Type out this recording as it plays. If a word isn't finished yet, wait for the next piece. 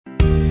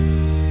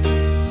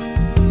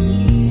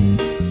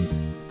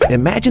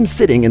Imagine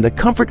sitting in the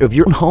comfort of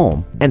your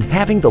home and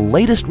having the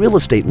latest real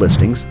estate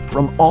listings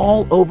from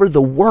all over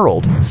the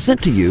world sent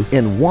to you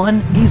in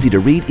one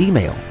easy-to-read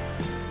email.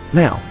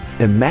 Now,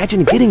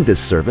 imagine getting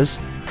this service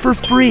for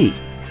free.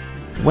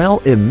 Well,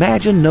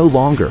 imagine no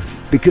longer,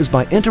 because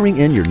by entering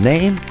in your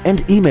name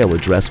and email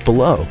address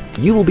below,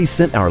 you will be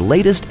sent our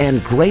latest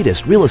and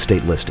greatest real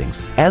estate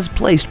listings as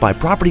placed by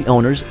property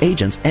owners,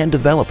 agents, and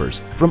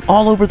developers from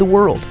all over the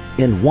world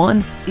in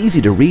one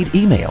easy-to-read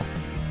email.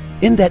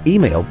 In that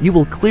email, you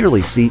will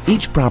clearly see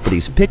each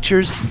property's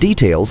pictures,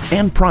 details,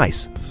 and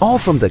price, all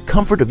from the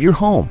comfort of your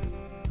home.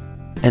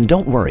 And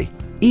don't worry,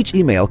 each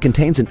email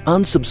contains an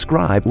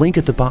unsubscribe link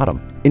at the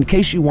bottom in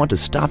case you want to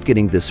stop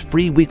getting this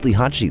free weekly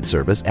hot sheet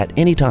service at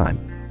any time.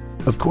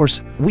 Of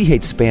course, we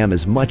hate spam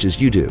as much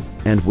as you do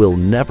and will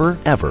never,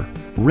 ever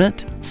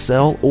rent,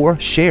 sell, or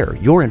share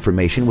your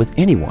information with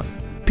anyone,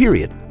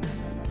 period.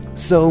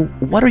 So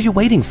what are you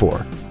waiting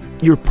for?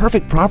 Your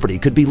perfect property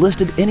could be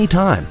listed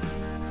anytime.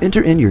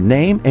 Enter in your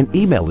name and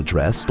email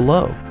address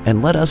below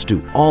and let us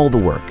do all the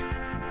work.